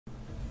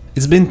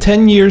It's been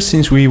 10 years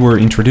since we were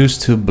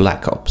introduced to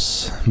Black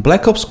Ops.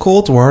 Black Ops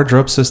Cold War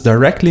drops us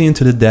directly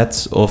into the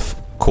depths of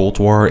Cold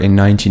War in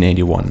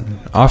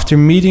 1981. After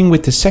meeting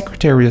with the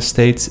Secretary of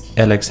State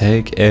Alex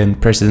Haig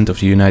and President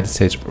of the United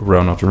States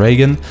Ronald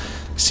Reagan,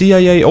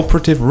 CIA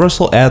operative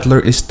Russel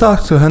Adler is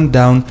tasked to hunt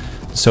down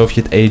the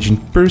Soviet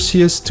agent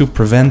Perseus to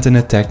prevent an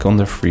attack on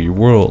the free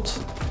world.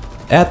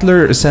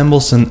 Adler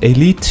assembles an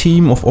elite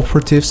team of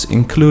operatives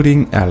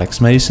including Alex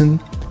Mason,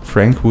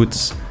 Frank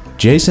Woods,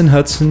 Jason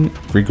Hudson,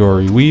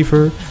 Gregory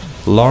Weaver,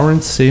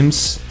 Lawrence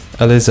Sims,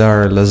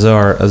 Aleazar,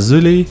 Lazar,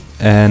 Azoulay,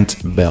 and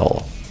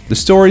Bell. The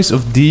stories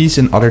of these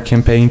and other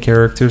campaign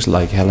characters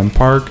like Helen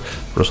Park,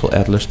 Russel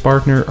Adler's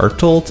partner, are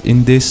told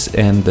in this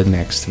and the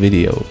next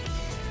video.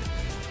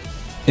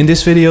 In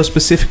this video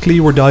specifically,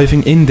 we're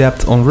diving in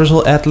depth on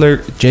Russel Adler,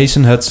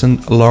 Jason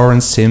Hudson,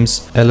 Lawrence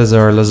Sims,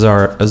 Aleazar,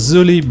 Lazar,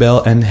 Azoulay,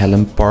 Bell and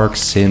Helen Park,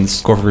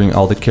 since covering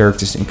all the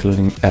characters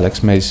including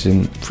Alex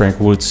Mason, Frank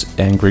Woods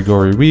and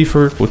Gregory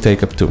Weaver would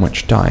take up too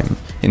much time.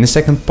 In the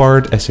second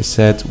part, as I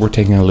said, we're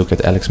taking a look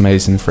at Alex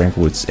Mason, Frank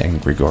Woods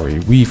and Gregory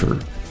Weaver.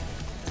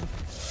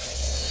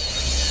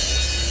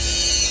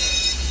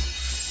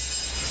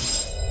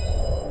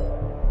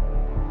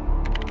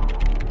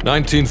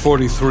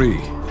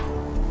 (1943).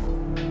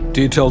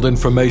 Detailed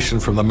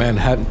information from the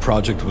Manhattan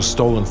Project was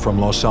stolen from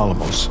Los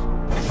Alamos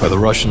by the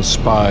Russian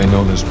spy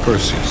known as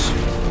Perseus.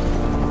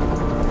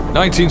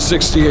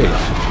 1968,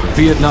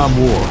 Vietnam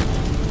War.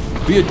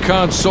 Viet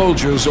Cong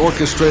soldiers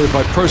orchestrated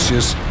by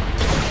Perseus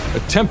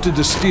attempted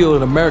to steal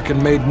an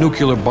American-made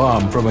nuclear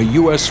bomb from a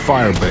U.S.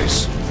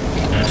 firebase.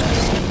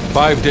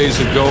 5 days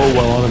ago,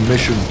 while on a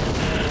mission,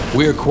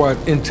 we acquired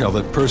intel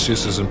that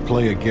Perseus is in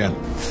play again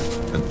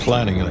and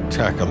planning an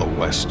attack on the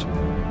West.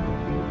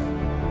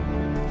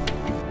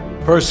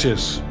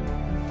 Perseus.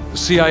 The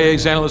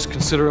CIA's analysts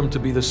consider him to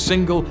be the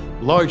single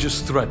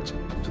largest threat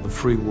to the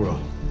free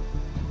world.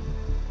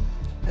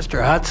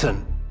 Mr.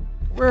 Hudson,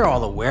 we're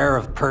all aware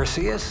of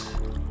Perseus.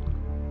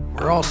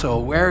 We're also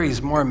aware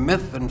he's more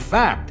myth than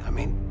fact. I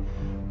mean,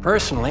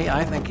 personally,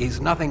 I think he's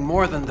nothing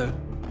more than the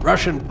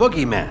Russian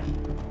boogeyman.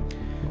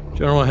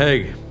 General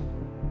Haig,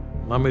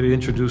 allow me to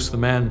introduce the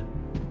man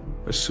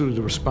best suited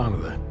to respond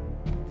to that.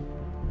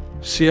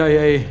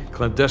 CIA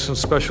clandestine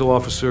special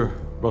officer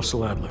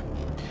Russel Adler.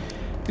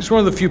 He's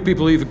one of the few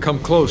people who even come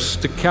close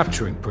to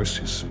capturing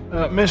Perseus.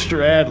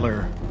 Mr.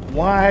 Adler,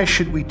 why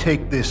should we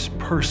take this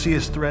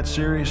Perseus threat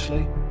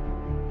seriously?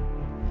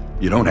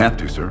 You don't have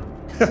to, sir.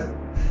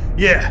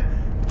 Yeah,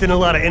 but then a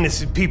lot of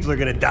innocent people are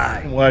gonna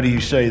die. Why do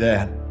you say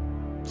that?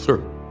 Sir.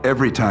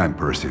 Every time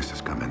Perseus has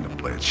come into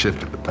play, it's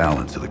shifted the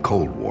balance of the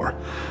Cold War.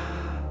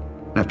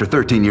 After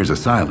 13 years of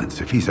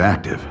silence, if he's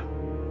active,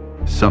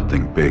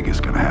 something big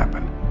is gonna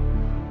happen.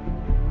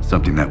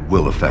 Something that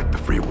will affect the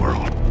free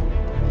world.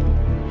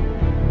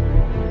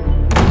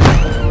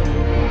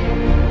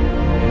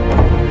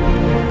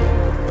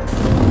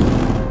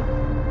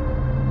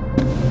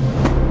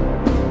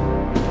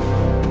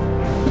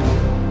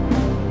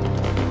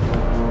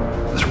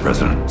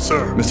 President.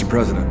 Sir. Mr.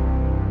 President.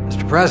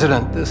 Mr.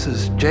 President, this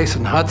is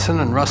Jason Hudson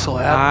and Russel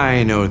Adler.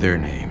 I know their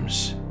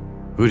names.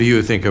 Who do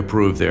you think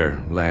approved their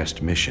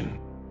last mission?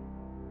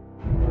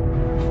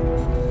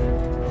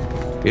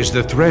 Is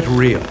the threat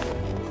real?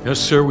 Yes,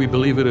 sir, we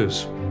believe it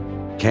is.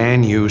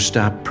 Can you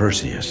stop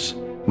Perseus?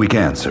 We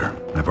can, sir.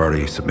 I've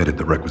already submitted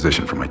the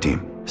requisition for my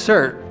team.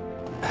 Sir,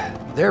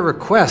 their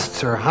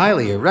requests are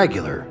highly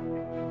irregular.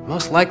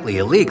 Most likely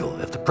illegal.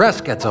 If the press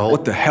gets a hold...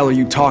 What the hell are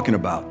you talking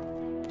about?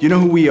 You know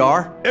who we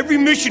are? Every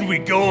mission we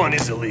go on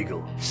is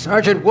illegal.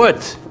 Sergeant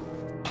Woods,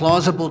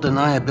 plausible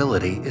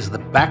deniability is the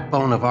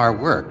backbone of our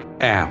work.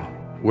 Al,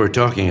 we're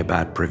talking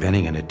about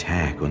preventing an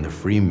attack on the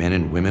free men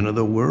and women of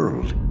the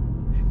world.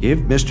 Give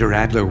Mr.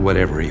 Adler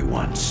whatever he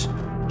wants.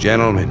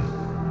 Gentlemen,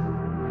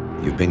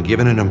 you've been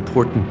given an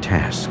important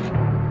task.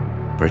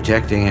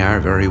 Protecting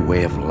our very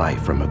way of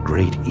life from a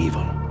great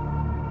evil.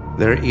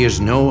 There is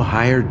no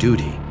higher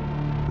duty.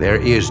 There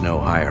is no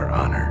higher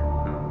honor.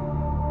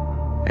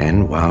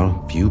 And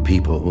while few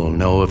people will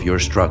know of your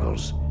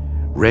struggles,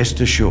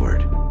 rest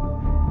assured,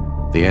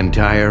 the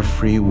entire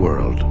free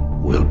world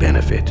will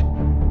benefit.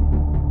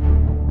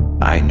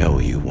 I know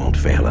you won't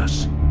fail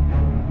us.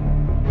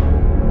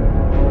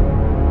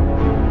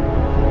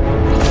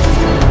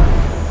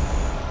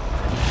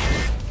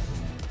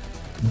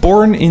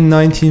 Born in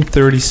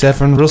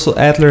 1937, Russel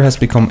Adler has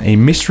become a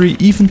mystery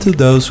even to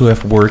those who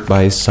have worked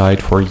by his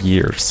side for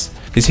years.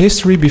 His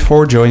history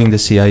before joining the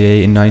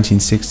CIA in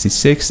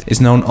 1966 is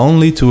known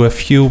only to a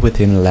few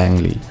within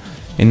Langley.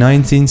 In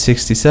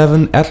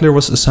 1967, Adler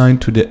was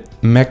assigned to the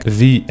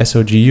MAC-V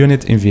SOG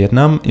unit in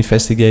Vietnam,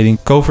 investigating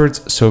covert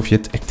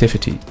Soviet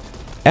activity.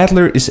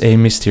 Adler is a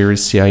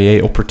mysterious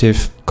CIA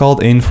operative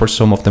called in for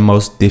some of the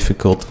most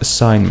difficult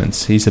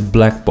assignments. He's a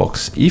black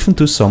box, even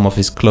to some of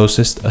his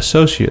closest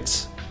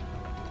associates.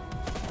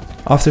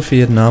 After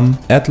Vietnam,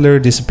 Adler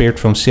disappeared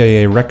from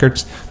CIA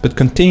records but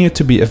continued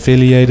to be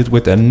affiliated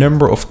with a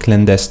number of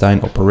clandestine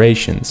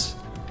operations.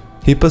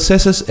 He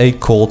possesses a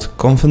cold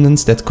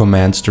confidence that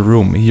commands the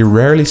room. He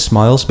rarely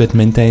smiles but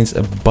maintains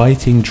a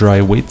biting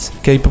dry wit,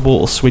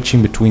 capable of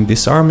switching between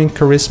disarming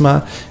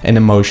charisma and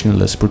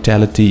emotionless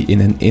brutality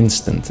in an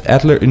instant.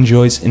 Adler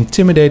enjoys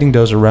intimidating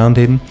those around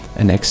him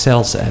and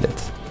excels at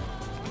it.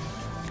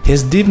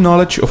 His deep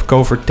knowledge of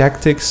covert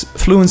tactics,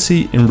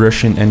 fluency in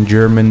Russian and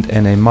German,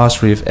 and a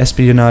mastery of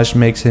espionage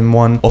makes him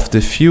one of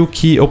the few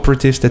key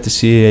operatives that the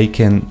CIA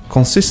can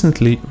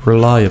consistently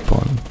rely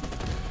upon.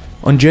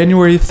 On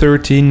January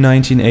 13,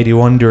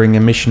 1981, during a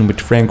mission with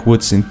Frank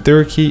Woods in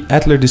Turkey,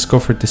 Adler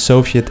discovered the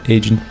Soviet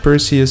agent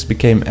Perseus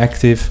became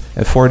active,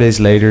 and 4 days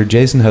later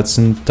Jason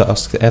Hudson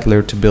tasked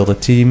Adler to build a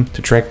team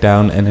to track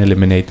down and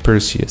eliminate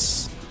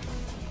Perseus.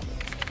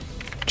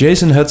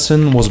 Jason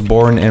Hudson was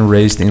born and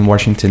raised in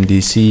Washington,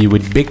 D.C.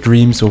 with big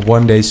dreams of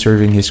one day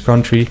serving his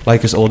country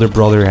like his older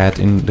brother had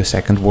in the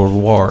Second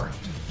World War.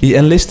 He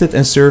enlisted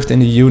and served in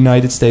the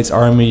United States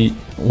Army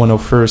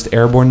 101st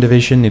Airborne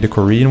Division in the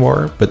Korean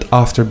War, but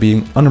after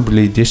being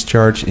honorably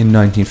discharged in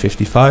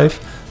 1955,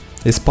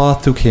 his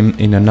path took him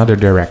in another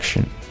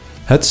direction.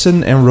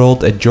 Hudson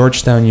enrolled at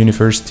Georgetown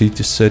University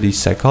to study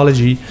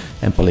psychology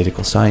and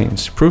political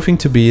science, proving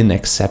to be an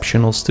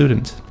exceptional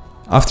student.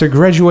 After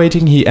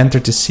graduating, he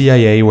entered the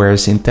CIA, where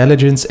his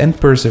intelligence and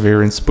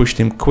perseverance pushed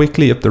him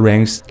quickly up the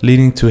ranks,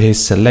 leading to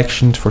his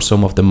selection for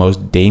some of the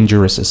most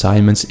dangerous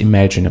assignments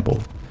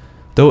imaginable.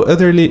 Though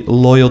utterly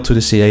loyal to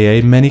the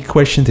CIA, many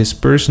questioned his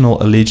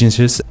personal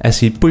allegiances as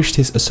he pushed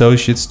his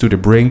associates to the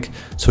brink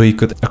so he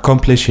could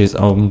accomplish his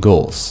own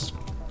goals.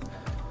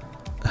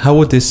 How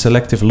would this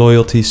selective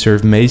loyalty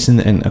serve Mason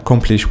and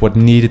accomplish what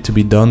needed to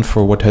be done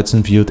for what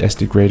Hudson viewed as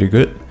the greater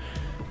good?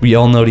 We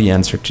all know the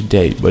answer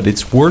today, but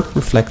it's worth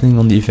reflecting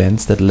on the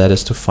events that led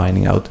us to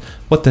finding out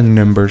what the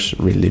numbers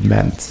really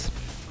meant.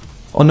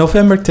 On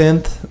November 10,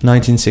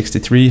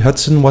 1963,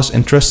 Hudson was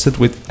entrusted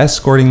with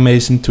escorting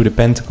Mason to the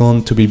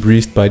Pentagon to be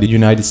briefed by the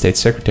United States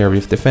Secretary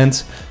of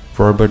Defense,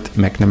 Robert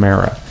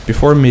McNamara,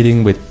 before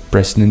meeting with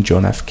President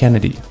John F.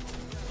 Kennedy.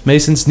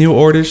 Mason's new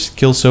orders: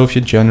 kill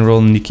Soviet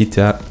General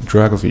Nikita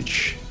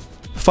Dragovich.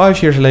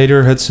 5 years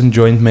later, Hudson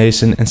joined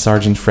Mason and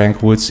Sergeant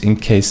Frank Woods in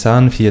Khe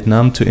Sanh,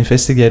 Vietnam, to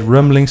investigate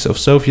rumblings of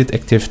Soviet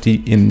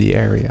activity in the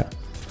area.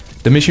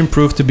 The mission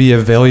proved to be a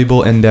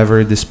valuable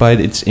endeavor despite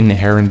its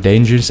inherent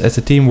dangers, as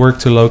the team worked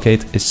to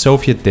locate a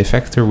Soviet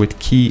defector with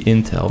key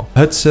intel.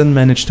 Hudson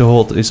managed to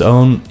hold his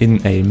own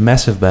in a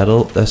massive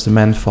battle as the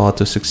men fought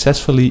to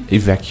successfully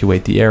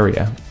evacuate the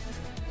area.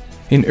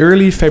 In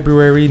early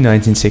February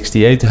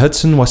 1968,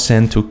 Hudson was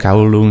sent to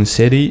Kowloon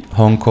City,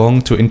 Hong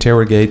Kong, to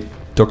interrogate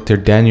Dr.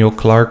 Daniel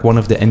Clark, one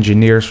of the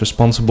engineers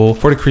responsible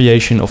for the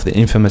creation of the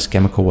infamous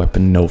chemical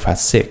weapon Nova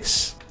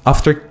 6.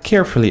 After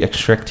carefully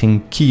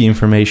extracting key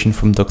information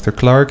from Dr.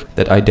 Clark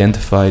that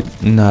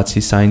identified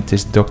Nazi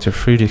scientist Dr.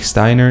 Friedrich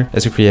Steiner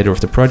as the creator of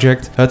the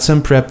project,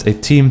 Hudson prepped a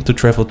team to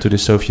travel to the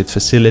Soviet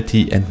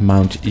facility and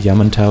Mount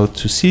Yamantau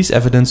to seize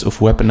evidence of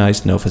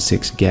weaponized Nova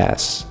 6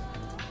 gas.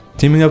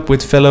 Teaming up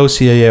with fellow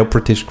CIA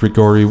operatives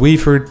Gregory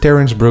Weaver,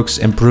 Terrence Brooks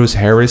and Bruce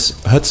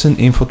Harris, Hudson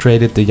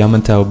infiltrated the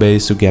Yamantau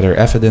base to gather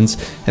evidence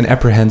and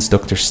apprehend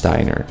Dr.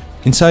 Steiner.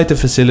 Inside the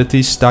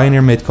facility,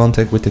 Steiner made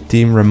contact with the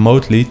team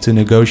remotely to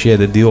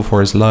negotiate a deal for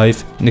his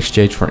life in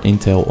exchange for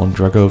intel on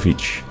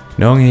Dragovich,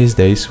 knowing his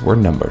days were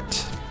numbered.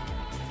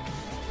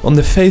 On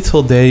the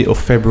fateful day of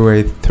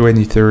February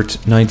 23,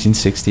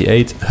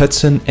 1968,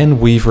 Hudson and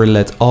Weaver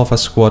led Alpha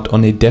Squad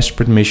on a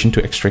desperate mission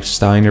to extract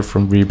Steiner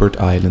from Rebirth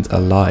Island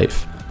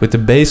alive. With the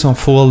base on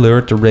full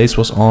alert, the race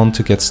was on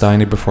to get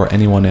Steiner before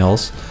anyone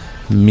else.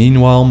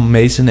 Meanwhile,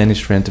 Mason and his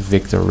friend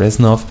Viktor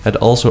Reznov had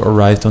also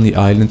arrived on the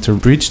island to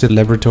breach the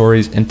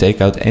laboratories and take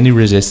out any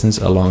resistance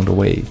along the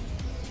way.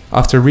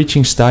 After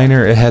reaching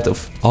Steiner ahead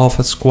of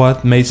Alpha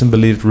Squad, Mason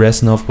believed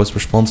Reznov was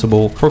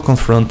responsible for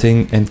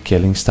confronting and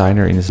killing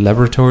Steiner in his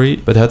laboratory,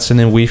 but Hudson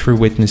and Weaver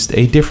witnessed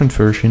a different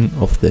version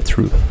of the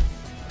truth.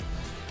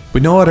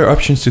 With no other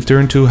options to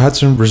turn to,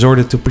 Hudson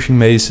resorted to pushing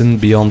Mason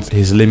beyond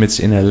his limits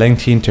in a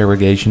lengthy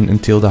interrogation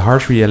until the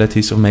harsh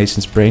realities of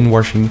Mason's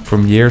brainwashing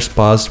from years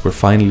past were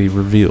finally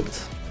revealed.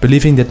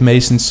 Believing that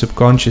Mason's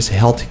subconscious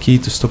held the key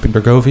to stopping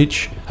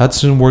Dragovich,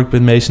 Hudson worked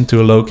with Mason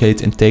to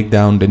locate and take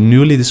down the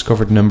newly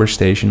discovered number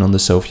station on the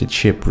Soviet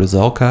ship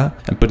Rusalka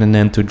and put an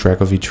end to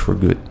Dragovich for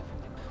good.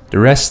 The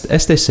rest,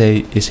 as they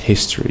say, is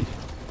history.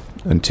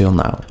 Until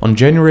now. On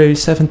January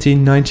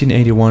 17,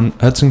 1981,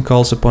 Hudson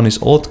calls upon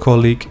his old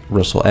colleague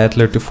Russel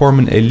Adler to form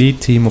an elite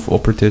team of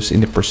operatives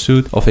in the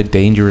pursuit of a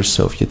dangerous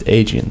Soviet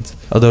agent.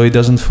 Although he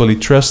doesn't fully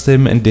trust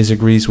him and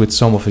disagrees with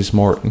some of his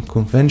more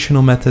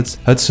unconventional methods,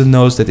 Hudson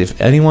knows that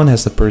if anyone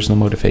has the personal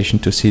motivation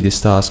to see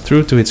this task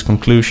through to its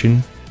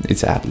conclusion,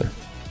 it's Adler.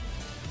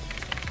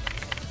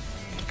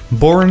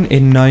 Born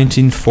in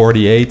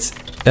 1948,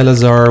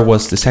 Aleazar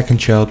was the second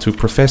child to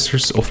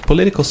professors of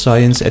political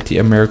science at the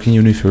American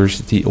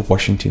University of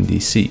Washington,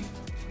 D.C.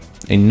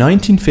 In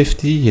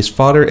 1950, his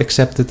father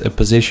accepted a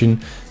position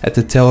at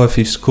the Tel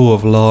Aviv School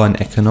of Law and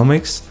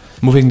Economics,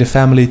 moving the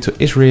family to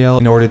Israel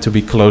in order to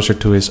be closer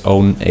to his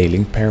own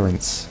ailing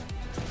parents.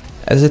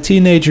 As a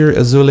teenager,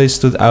 Azoulay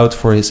stood out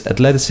for his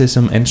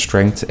athleticism and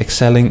strength,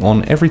 excelling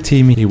on every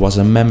team he was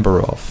a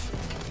member of.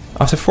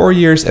 After 4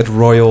 years at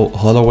Royal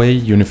Holloway,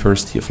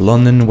 University of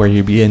London, where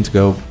he began to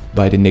go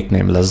by the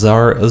nickname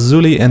Lazar,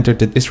 Azoulay entered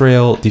the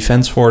Israel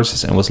Defense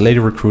Forces and was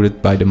later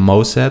recruited by the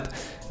Mossad,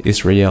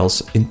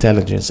 Israel's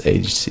intelligence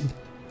agency.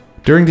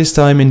 During this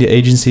time in the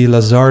agency,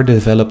 Lazar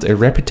developed a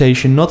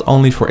reputation not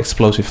only for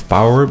explosive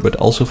power, but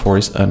also for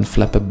his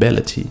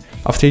unflappability.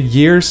 After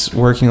years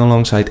working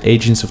alongside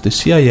agents of the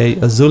CIA,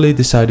 Azoulay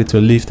decided to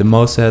leave the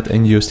Mossad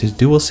and used his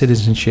dual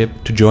citizenship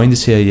to join the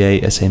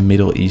CIA as a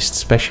Middle East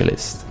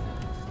specialist.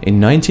 In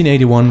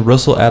 1981,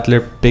 Russel Adler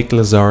picked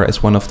Lazar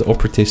as one of the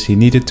operatives he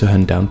needed to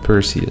hunt down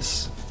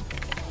Perseus.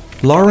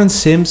 Lawrence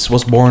Sims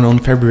was born on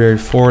February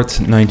 4,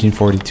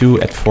 1942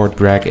 at Fort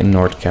Bragg in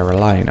North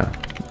Carolina.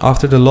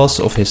 After the loss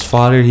of his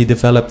father, he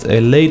developed a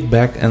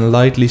laid-back and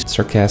lightly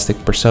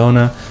sarcastic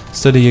persona,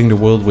 studying the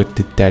world with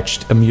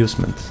detached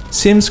amusement.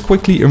 Sims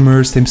quickly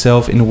immersed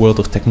himself in the world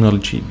of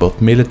technology,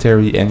 both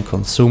military and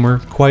consumer,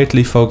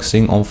 quietly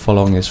focusing on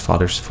following his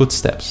father's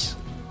footsteps.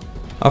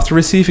 After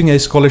receiving a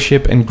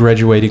scholarship and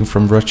graduating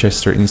from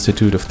Rochester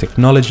Institute of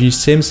Technology,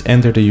 Sims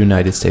entered the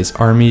United States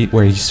Army,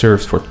 where he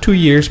served for 2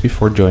 years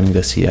before joining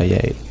the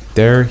CIA.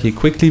 There, he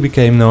quickly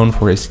became known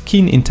for his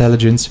keen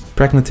intelligence,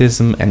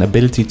 pragmatism and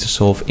ability to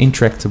solve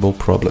intractable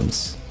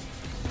problems.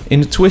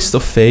 In a twist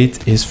of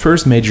fate, his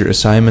first major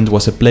assignment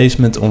was a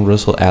placement on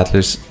Russel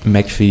Adler's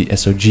McPhee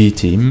SOG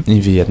team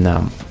in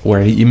Vietnam,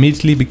 where he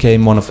immediately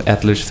became one of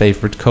Adler's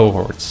favorite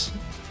cohorts.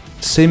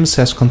 Sims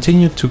has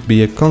continued to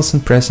be a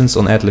constant presence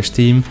on Adler's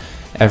team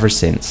ever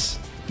since,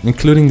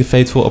 including the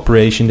fateful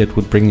operation that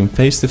would bring him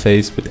face to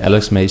face with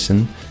Alex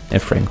Mason and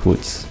Frank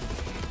Woods.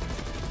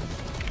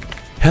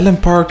 Helen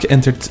Park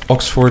entered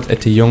Oxford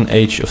at the young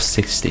age of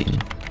 16.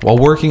 While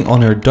working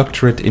on her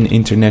doctorate in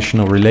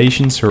international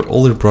relations, her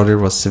older brother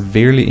was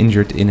severely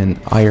injured in an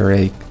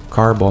IRA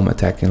car bomb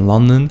attack in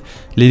London,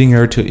 leading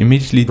her to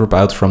immediately drop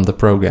out from the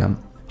program.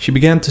 She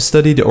began to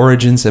study the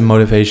origins and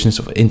motivations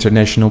of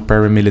international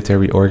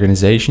paramilitary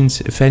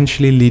organizations,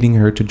 eventually leading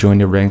her to join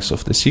the ranks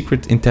of the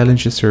Secret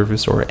Intelligence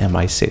Service, or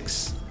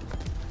MI6.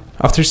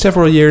 After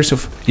several years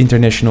of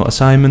international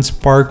assignments,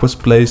 Park was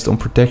placed on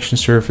protection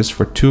service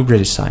for 2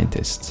 British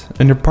scientists.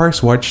 Under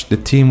Park's watch, the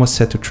team was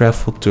set to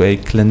travel to a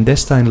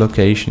clandestine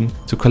location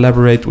to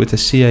collaborate with the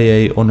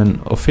CIA on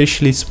an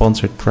officially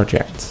sponsored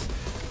project.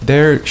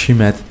 There she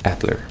met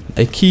Adler,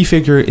 a key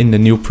figure in the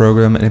new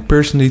program, and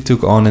personally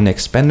took on an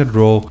expanded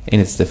role in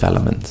its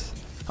development.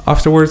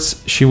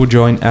 Afterwards, she would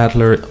join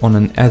Adler on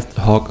an ad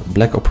hoc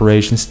black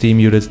operations team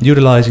unit,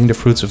 utilizing the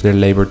fruits of their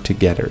labor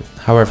together.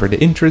 However,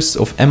 the interests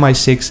of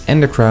MI6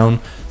 and the Crown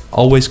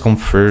always come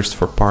first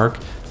for Park,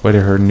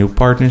 whether her new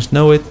partners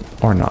know it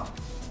or not.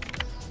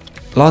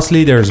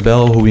 Lastly, there's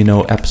Belle, who we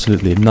know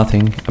absolutely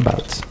nothing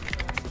about.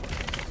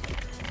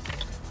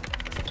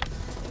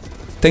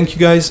 Thank you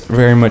guys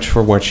very much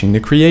for watching. The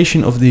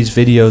creation of these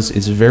videos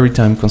is very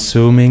time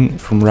consuming,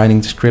 from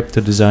writing the script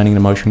to designing the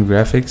motion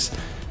graphics.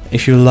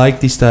 If you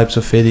like these types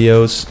of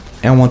videos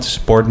and want to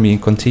support me in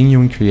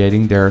continuing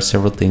creating, there are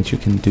several things you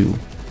can do.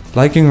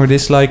 Liking or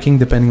disliking,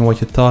 depending on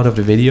what you thought of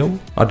the video.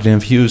 Other than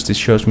views, this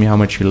shows me how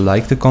much you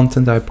like the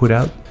content I put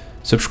out.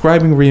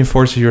 Subscribing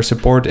reinforces your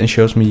support and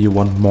shows me you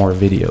want more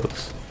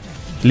videos.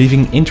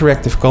 Leaving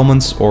interactive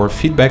comments or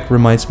feedback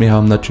reminds me how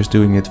I'm not just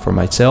doing it for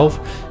myself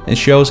and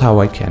shows how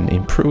I can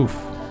improve.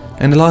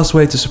 And the last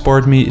way to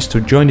support me is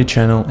to join the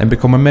channel and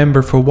become a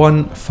member for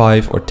 $1,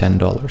 $5 or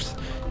 $10.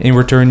 In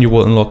return, you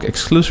will unlock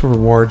exclusive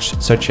rewards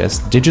such as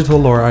digital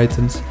lore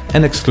items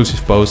and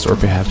exclusive posts, or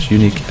perhaps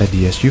unique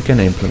ideas you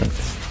can implement.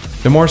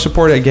 The more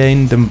support I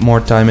gain, the more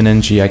time and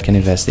energy I can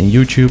invest in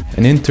YouTube,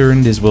 and in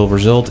turn this will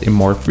result in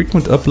more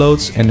frequent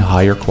uploads and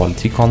higher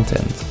quality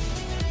content.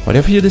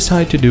 Whatever you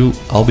decide to do,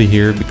 I'll be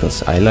here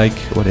because I like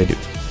what I do.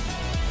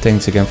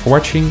 Thanks again for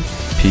watching,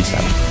 peace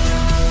out.